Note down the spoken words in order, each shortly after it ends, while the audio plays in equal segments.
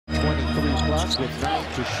plus with 9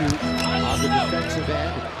 to shoot on the defensive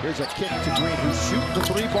end. Here's a kick to Green, who's shooting the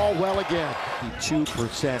three ball well again.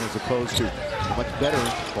 2% as opposed to a much better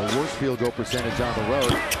or worse field goal percentage on the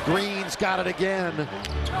road. Green's got it again.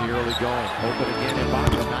 The early going. Open again, and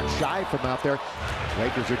Ibaka not shy from out there.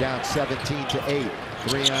 Lakers are down 17-8.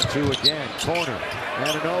 3-on-2 again. Corner.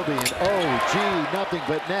 Anunoby, and oh, gee, nothing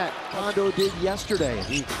but net. Rondo did yesterday.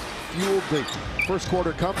 He fueled the first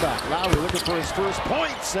quarter comeback. Lowry looking for his first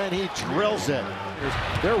points, and he drills it.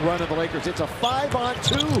 They're running the Lakers. It's a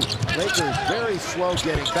 5-on-2. Lakers very slow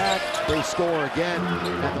getting back. They score again,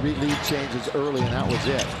 and the lead changes early, and that was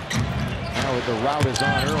it. Now the route is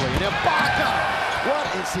on early, and Ibaka! What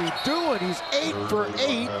is he doing? He's 8 for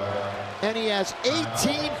 8, and he has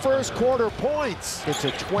 18 first quarter points. It's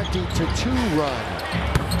a 20-2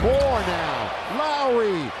 run. More now.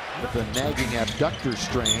 Lowry with a nagging abductor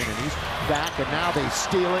strain, and he's back, and now they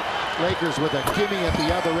steal it. Lakers with a gimme at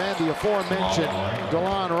the other end. The aforementioned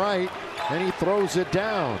DeLon Wright, and he throws it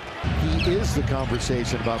down. He is the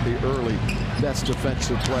conversation about the early best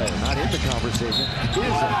defensive play. Not in the conversation. Isn't.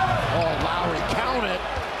 Oh, Lowry, count it.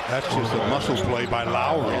 That's just a muscle play by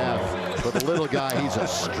Lowry. Yeah, for the little guy, he's a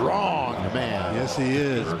strong man. Yes, he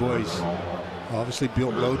is. Boy, he's obviously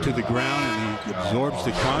built low to the ground, and he absorbs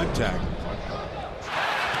the contact.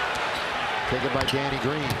 Taken by Danny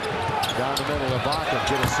Green. Down the middle of Ibaka,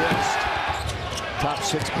 good assist. Top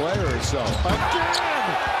 6 player or so.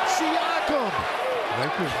 Again! Siakam!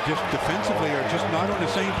 Lakers just defensively are just not on the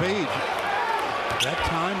same page. That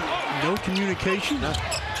time, no communication.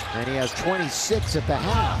 And he has 26 at the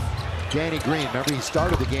half. Danny Green, remember he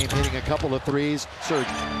started the game hitting a couple of threes. Surge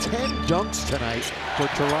 10 dunks tonight for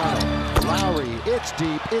Toronto. Lowry, it's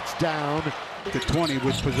deep, it's down. To 20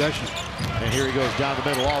 with possession. And here he goes down the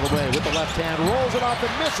middle all the way with the left hand, rolls it off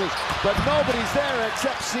and misses, but nobody's there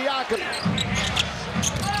except Siakam.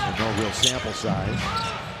 No real sample size.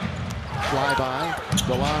 Flyby,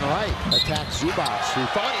 DeLon Wright attacks Zubac, who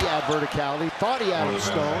thought he had verticality, thought he had him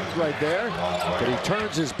stoned right there, but he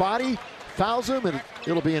turns his body, fouls him, and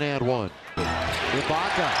it'll be an and one.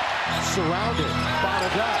 Ibaka surrounded,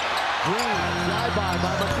 bottled up. Green, flyby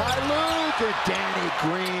by Makai Luke, and Danny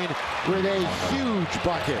Green with a huge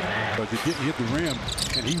bucket. But it didn't hit the rim,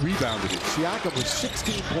 and he rebounded it. Siakam with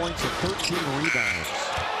 16 points and 13 rebounds.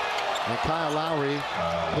 And Kyle Lowry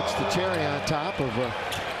puts the cherry on top of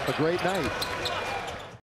a great night.